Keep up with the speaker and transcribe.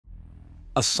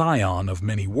a scion of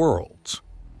many worlds.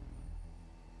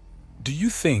 Do you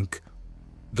think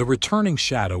the returning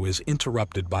shadow is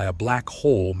interrupted by a black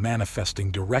hole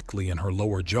manifesting directly in her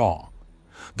lower jaw?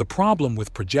 The problem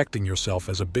with projecting yourself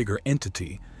as a bigger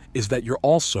entity is that you're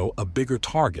also a bigger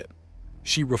target.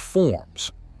 She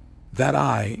reforms.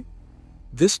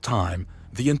 This time,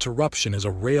 the interruption is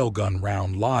a railgun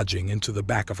round lodging into the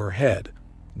back of her head.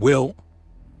 Will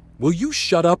you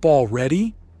shut up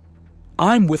already?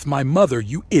 I'm with my mother,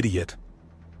 you idiot.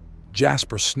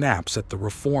 Jasper snaps at the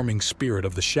reforming spirit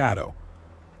of the shadow.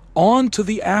 On to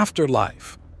the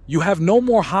afterlife. You have no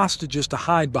more hostages to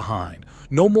hide behind,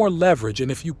 no more leverage, and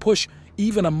if you push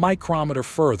even a micrometer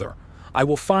further, I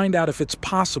will find out if it's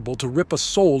possible to rip a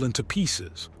soul into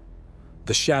pieces.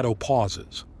 The shadow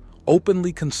pauses,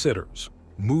 openly considers,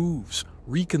 moves,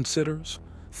 reconsiders,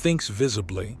 thinks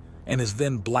visibly, and is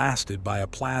then blasted by a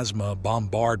plasma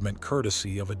bombardment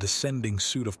courtesy of a descending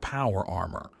suit of power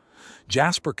armor.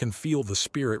 Jasper can feel the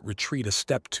spirit retreat a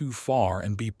step too far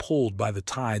and be pulled by the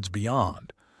tides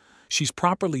beyond. She's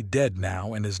properly dead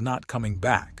now and is not coming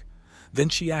back. Then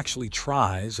she actually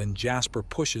tries, and Jasper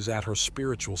pushes at her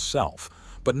spiritual self,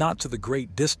 but not to the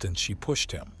great distance she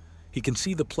pushed him. He can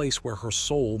see the place where her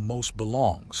soul most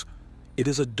belongs. It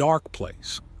is a dark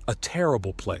place, a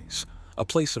terrible place, a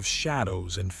place of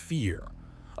shadows and fear,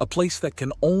 a place that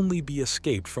can only be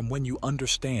escaped from when you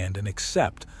understand and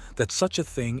accept that such a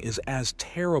thing is as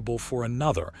terrible for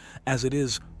another as it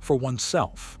is for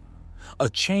oneself. A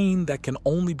chain that can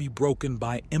only be broken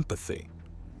by empathy.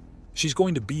 She's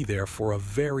going to be there for a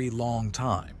very long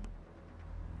time.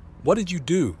 What did you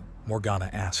do? Morgana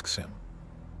asks him.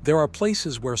 There are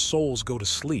places where souls go to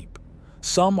sleep.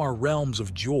 Some are realms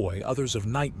of joy, others of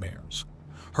nightmares.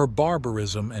 Her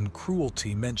barbarism and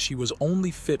cruelty meant she was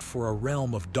only fit for a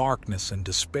realm of darkness and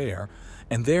despair,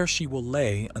 and there she will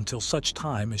lay until such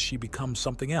time as she becomes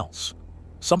something else,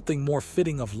 something more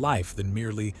fitting of life than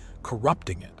merely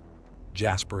corrupting it,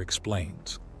 Jasper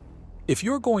explains. If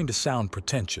you're going to sound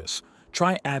pretentious,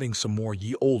 try adding some more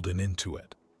ye olden into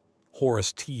it,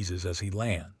 Horace teases as he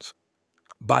lands.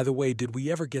 By the way, did we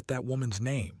ever get that woman's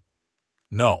name?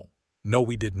 No,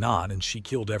 we did not, and she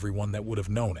killed everyone that would have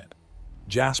known it,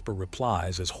 Jasper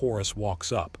replies as Horace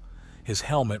walks up, his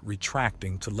helmet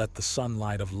retracting to let the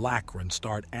sunlight of Lacrin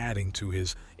start adding to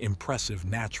his impressive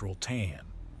natural tan.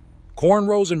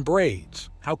 Cornrows and braids,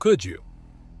 how could you?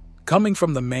 Coming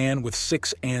from the man with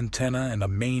 6 antennae and a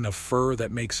mane of fur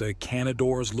that makes a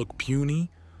Canador's look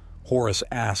puny, Horace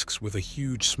asks with a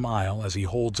huge smile as he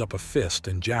holds up a fist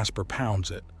and Jasper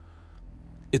pounds it.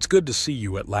 It's good to see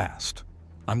you at last.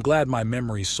 I'm glad my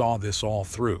memory saw this all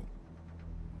through.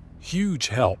 Huge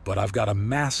help, but I've got a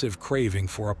massive craving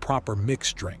for a proper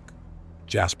mixed drink,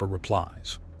 Jasper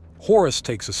replies. Horace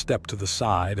takes a step to the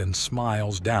side and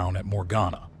smiles down at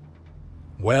Morgana.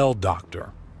 Well,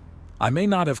 Doctor, I may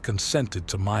not have consented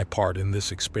to my part in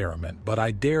this experiment, but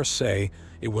I dare say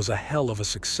it was a hell of a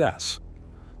success.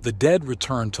 The dead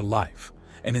returned to life,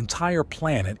 an entire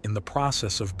planet in the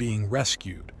process of being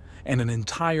rescued, and an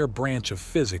entire branch of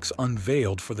physics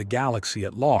unveiled for the galaxy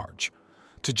at large.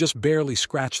 To just barely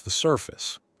scratch the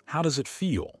surface. How does it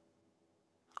feel?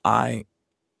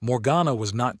 Morgana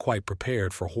was not quite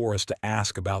prepared for Horace to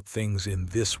ask about things in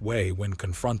this way when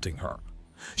confronting her.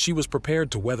 She was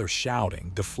prepared to weather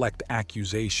shouting, deflect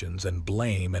accusations and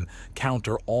blame, and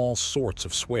counter all sorts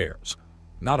of swears.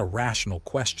 Not a rational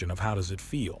question of how does it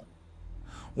feel.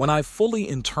 When I fully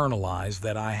internalize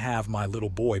that I have my little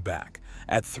boy back,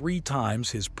 at 3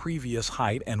 times his previous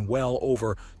height and well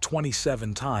over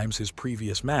 27 times his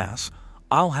previous mass,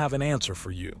 I'll have an answer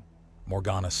for you,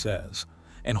 Morgana says,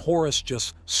 and Horace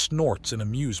just snorts in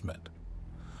amusement.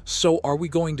 So are we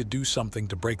going to do something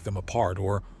to break them apart,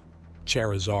 or?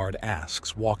 Charizard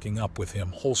asks, walking up with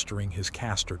him, holstering his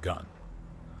caster gun.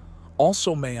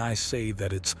 Also, may I say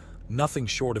that it's nothing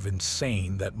short of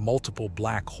insane that multiple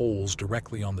black holes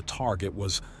directly on the target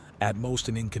was at most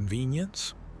an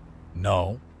inconvenience?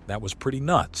 No, that was pretty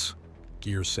nuts,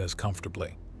 Gears says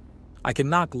comfortably. I can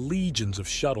knock legions of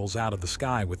shuttles out of the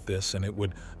sky with this and it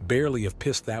would barely have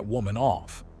pissed that woman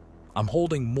off. I'm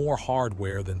holding more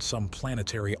hardware than some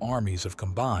planetary armies have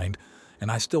combined,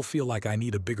 and I still feel like I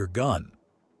need a bigger gun.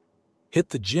 Hit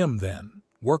the gym then.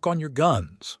 Work on your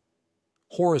guns.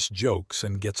 Horace jokes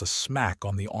and gets a smack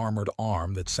on the armored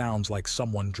arm that sounds like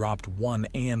someone dropped one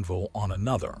anvil on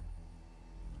another.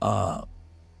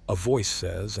 A voice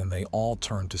says, and they all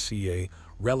turn to see a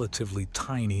relatively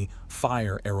tiny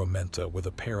fire aeromenta with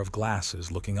a pair of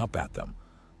glasses looking up at them.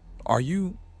 Are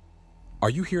you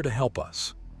here to help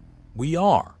us? We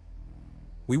are.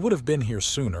 We would have been here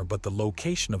sooner, but the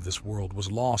location of this world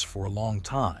was lost for a long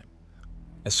time.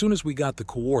 As soon as we got the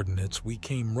coordinates, we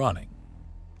came running.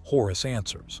 Horus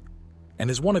answers. And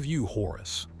is one of you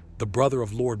Horus, the brother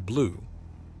of Lord Blue?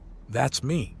 That's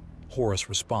me, Horus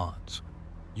responds.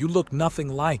 You look nothing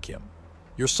like him.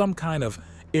 You're some kind of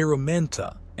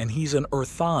Erementa, and he's an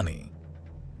Earthani.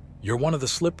 You're one of the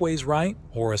slipways, right?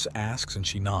 Horus asks, and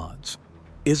she nods.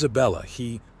 Isabella,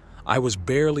 I was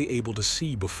barely able to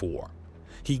see before.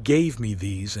 He gave me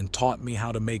these and taught me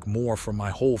how to make more for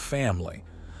my whole family.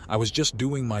 I was just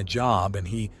doing my job, and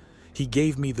he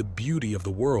gave me the beauty of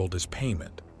the world as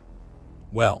payment.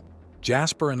 Well,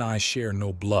 Jasper and I share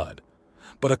no blood,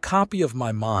 but a copy of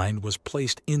my mind was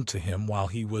placed into him while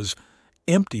he was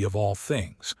empty of all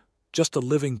things, just a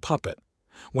living puppet.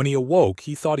 When he awoke,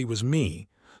 he thought he was me,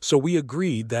 so we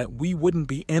agreed that we wouldn't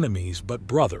be enemies but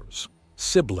brothers,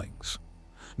 siblings.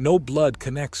 No blood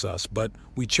connects us, but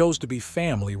we chose to be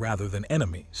family rather than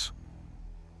enemies.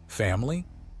 Family?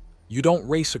 You don't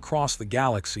race across the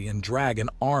galaxy and drag an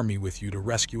army with you to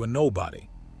rescue a nobody.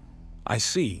 I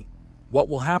see. What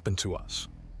will happen to us?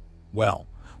 Well,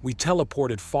 we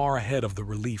teleported far ahead of the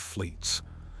relief fleets.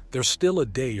 There's still a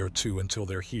day or two until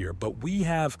they're here, but we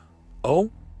have...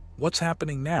 Oh? What's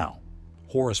happening now?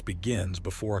 Horus begins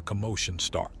before a commotion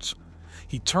starts.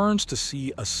 He turns to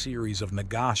see a series of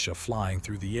Nagasha flying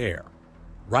through the air.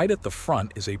 Right at the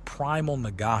front is a primal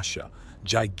Nagasha,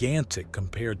 gigantic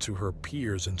compared to her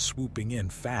peers and swooping in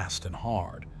fast and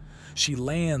hard. She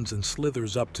lands and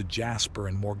slithers up to Jasper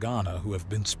and Morgana, who have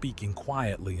been speaking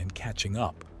quietly and catching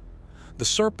up. The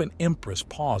Serpent Empress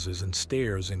pauses and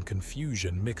stares in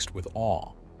confusion mixed with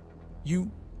awe.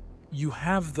 You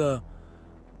have the...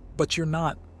 But you're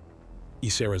not...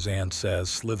 Isarazan says,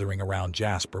 slithering around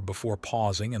Jasper before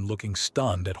pausing and looking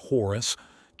stunned at Horus,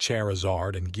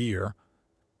 Charizard, and Gear.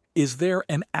 Is there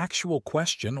an actual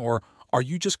question, or are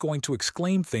you just going to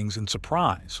exclaim things in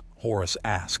surprise? Horus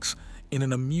asks, in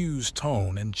an amused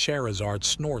tone, and Charizard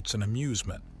snorts in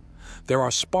amusement. There are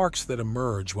sparks that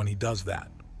emerge when he does that.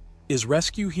 Is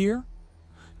rescue here?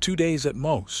 2 days at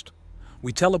most.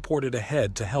 We teleported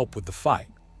ahead to help with the fight.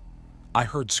 I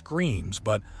heard screams,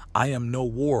 but I am no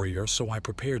warrior, so I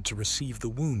prepared to receive the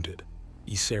wounded,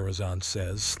 Isarazan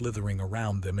says, slithering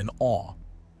around them in awe.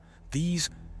 These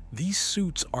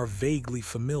suits are vaguely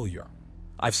familiar.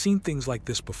 I've seen things like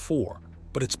this before,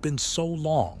 but it's been so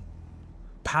long.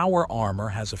 Power armor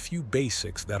has a few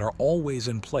basics that are always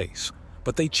in place,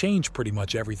 but they change pretty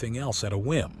much everything else at a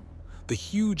whim. The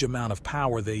huge amount of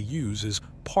power they use is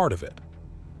part of it.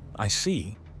 I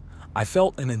see. I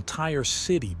felt an entire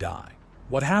city die.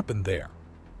 What happened there?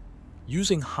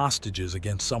 Using hostages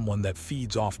against someone that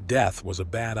feeds off death was a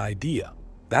bad idea.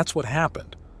 That's what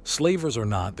happened. Slavers or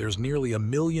not, there's nearly 1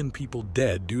 million people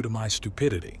dead due to my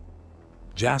stupidity.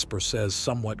 Jasper says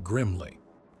somewhat grimly.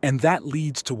 And that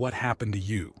leads to what happened to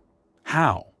you.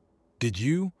 How? Did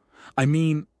you? I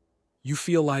mean, you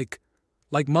feel like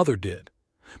Mother did.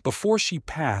 Before she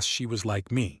passed, she was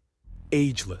like me.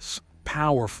 Ageless,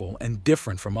 powerful, and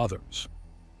different from others.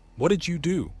 What did you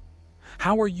do?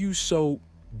 How are you so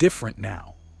different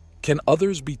now? Can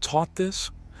others be taught this?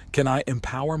 Can I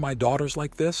empower my daughters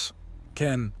like this?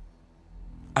 I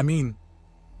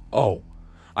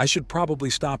should probably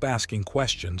stop asking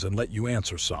questions and let you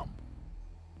answer some.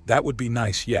 That would be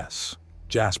nice, yes,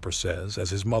 Jasper says as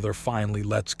his mother finally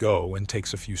lets go and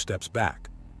takes a few steps back.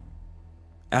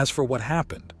 As for what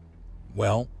happened,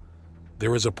 well,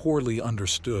 there is a poorly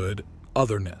understood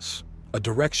otherness, a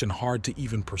direction hard to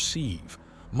even perceive,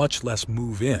 much less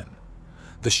move in.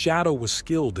 The shadow was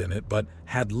skilled in it, but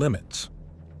had limits.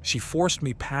 She forced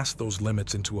me past those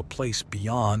limits into a place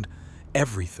beyond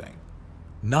everything.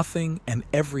 Nothing and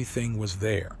everything was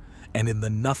there, and in the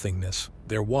nothingness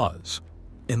there was.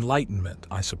 Enlightenment,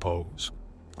 I suppose.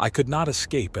 I could not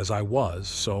escape as I was,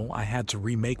 so I had to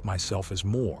remake myself as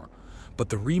more. But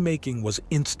the remaking was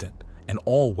instant and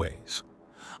always.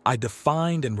 I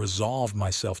defined and resolved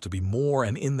myself to be more,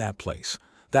 and in that place,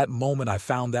 that moment I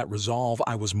found that resolve,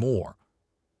 I was more.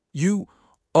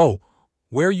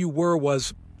 Where you were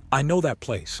was... I know that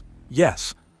place.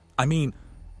 Yes.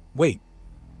 Wait.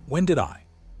 When did I?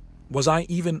 Was I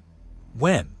even...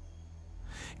 When?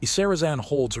 Isarazan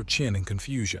holds her chin in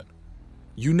confusion.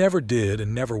 You never did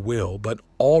and never will, but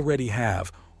already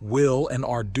have, will, and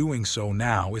are doing so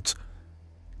now.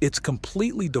 It's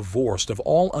completely divorced of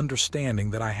all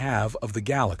understanding that I have of the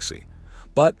galaxy.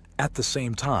 But at the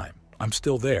same time, I'm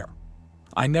still there.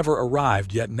 I never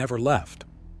arrived yet never left.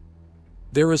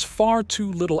 There is far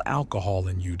too little alcohol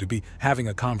in you to be having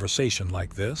a conversation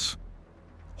like this.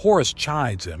 Horus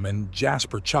chides him and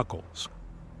Jasper chuckles.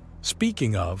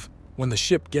 Speaking of, when the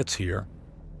ship gets here,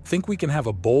 think we can have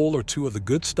a bowl or two of the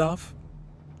good stuff?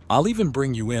 I'll even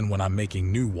bring you in when I'm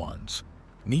making new ones.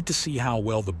 Need to see how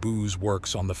well the booze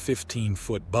works on the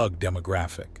 15-foot bug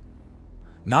demographic.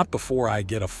 Not before I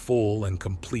get a full and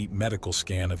complete medical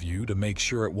scan of you to make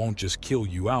sure it won't just kill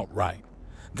you outright.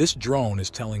 This drone is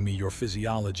telling me your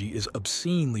physiology is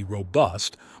obscenely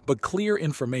robust, but clear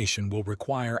information will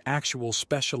require actual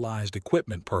specialized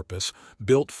equipment purpose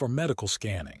built for medical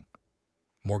scanning.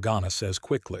 Morgana says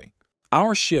quickly.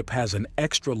 Our ship has an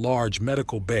extra-large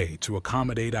medical bay to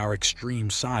accommodate our extreme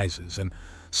sizes and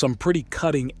some pretty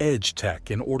cutting-edge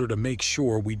tech in order to make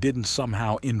sure we didn't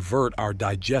somehow invert our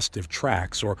digestive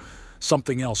tracts or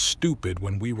something else stupid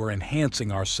when we were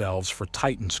enhancing ourselves for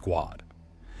Titan Squad.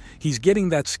 He's getting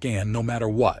that scan no matter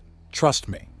what, trust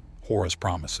me, Horus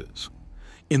promises.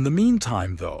 In the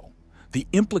meantime, though, the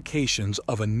implications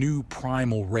of a new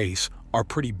primal race are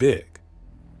pretty big.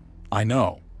 I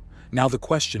know. Now the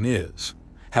question is,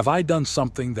 have I done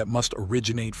something that must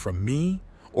originate from me,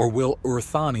 or will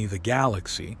Urthani the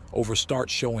galaxy start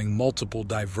showing multiple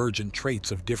divergent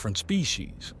traits of different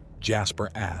species? Jasper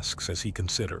asks as he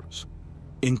considers.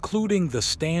 Including the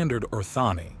standard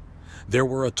Urthani, there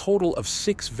were a total of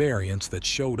 6 variants that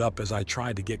showed up as I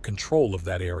tried to get control of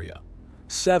that area.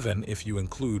 7 if you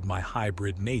include my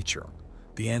hybrid nature.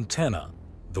 The antenna,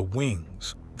 the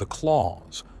wings, the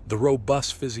claws, the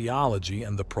robust physiology,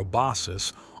 and the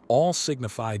proboscis all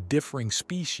signify differing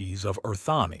species of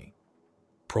Urthani.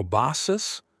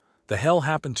 Proboscis? The hell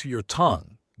happened to your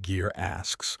tongue? Gear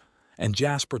asks, and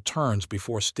Jasper turns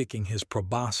before sticking his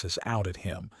proboscis out at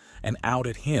him, and out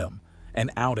at him,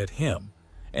 and out at him,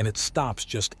 and it stops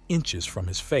just inches from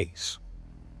his face.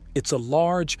 It's a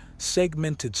large,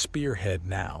 segmented spearhead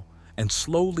now, and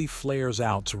slowly flares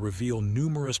out to reveal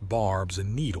numerous barbs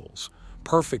and needles,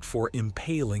 perfect for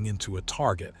impaling into a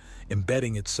target,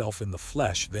 embedding itself in the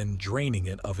flesh, then draining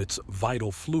it of its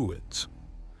vital fluids.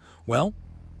 Well,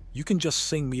 you can just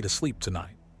sing me to sleep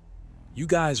tonight. You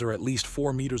guys are at least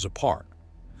 4 meters apart.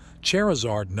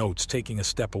 Charizard notes, taking a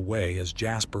step away as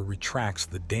Jasper retracts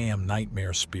the damn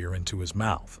nightmare spear into his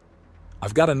mouth.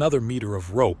 I've got another meter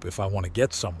of rope if I want to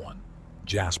get someone,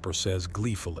 Jasper says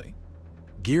gleefully.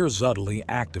 Gear subtly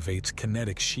activates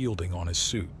kinetic shielding on his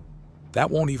suit. That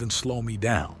won't even slow me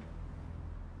down.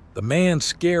 The man's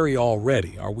scary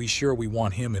already. Are we sure we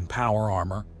want him in power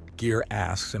armor? Gear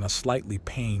asks in a slightly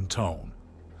pained tone.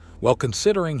 Well,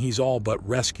 considering he's all but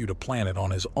rescued a planet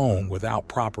on his own without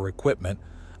proper equipment,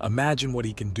 imagine what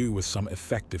he can do with some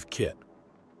effective kit,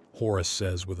 Horus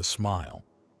says with a smile.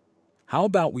 How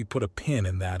about we put a pin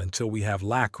in that until we have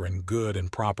Lachlan good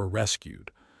and proper rescued?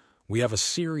 We have a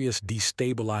serious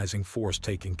destabilizing force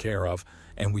taken care of,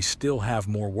 and we still have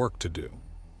more work to do.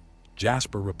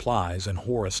 Jasper replies and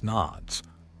Horus nods.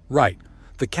 Right,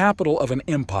 the capital of an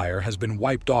empire has been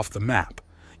wiped off the map.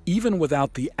 Even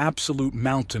without the absolute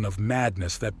mountain of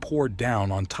madness that poured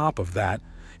down on top of that,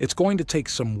 it's going to take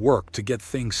some work to get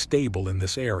things stable in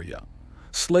this area.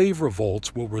 Slave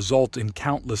revolts will result in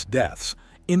countless deaths.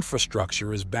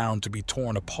 Infrastructure is bound to be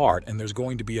torn apart, and there's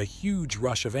going to be a huge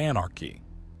rush of anarchy.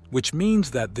 Which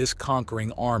means that this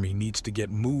conquering army needs to get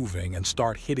moving and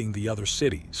start hitting the other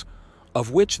cities,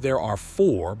 of which there are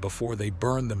 4 before they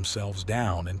burn themselves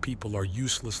down and people are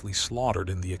uselessly slaughtered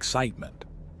in the excitement.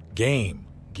 Game,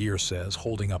 Gear says,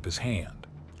 holding up his hand.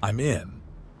 I'm in.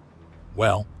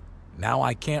 Well, now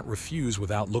I can't refuse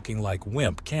without looking like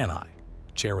wimp, can I?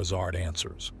 Charizard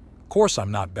answers. Course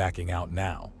I'm not backing out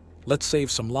now. Let's save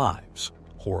some lives,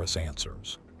 Horus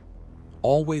answers.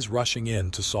 Always rushing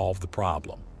in to solve the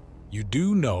problem. You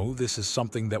do know this is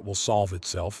something that will solve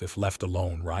itself if left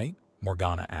alone, right?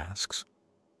 Morgana asks.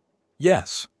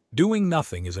 Yes, doing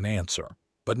nothing is an answer,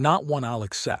 but not one I'll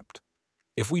accept.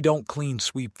 If we don't clean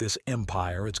sweep this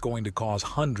empire, it's going to cause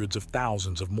hundreds of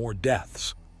thousands of more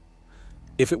deaths.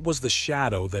 If it was the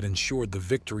shadow that ensured the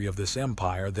victory of this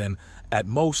empire, then at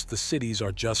most the cities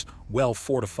are just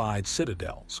well-fortified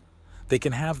citadels. They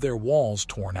can have their walls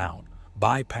torn out,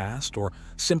 bypassed, or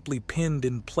simply pinned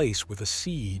in place with a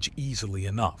siege easily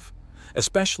enough,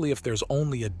 especially if there's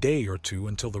only a day or two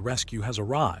until the rescue has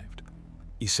arrived,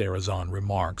 Isarazan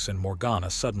remarks, and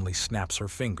Morgana suddenly snaps her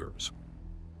fingers.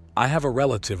 I have a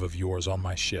relative of yours on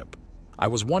my ship. I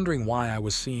was wondering why I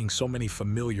was seeing so many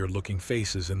familiar-looking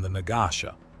faces in the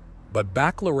Nagasha, but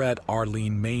Baccalaureate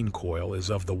Arlene Maincoil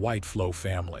is of the Whiteflow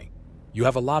family. You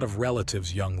have a lot of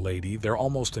relatives, young lady. They're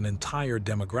almost an entire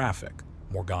demographic,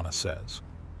 Morgana says.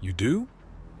 You do?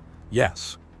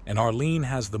 Yes, and Arlene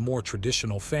has the more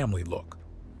traditional family look.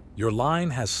 Your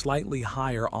line has slightly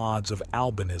higher odds of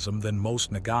albinism than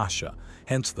most Nagasha,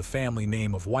 hence the family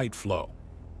name of Whiteflow.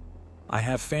 I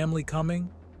have family coming?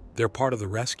 They're part of the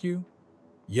rescue?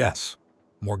 Yes.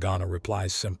 Morgana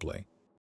replies simply.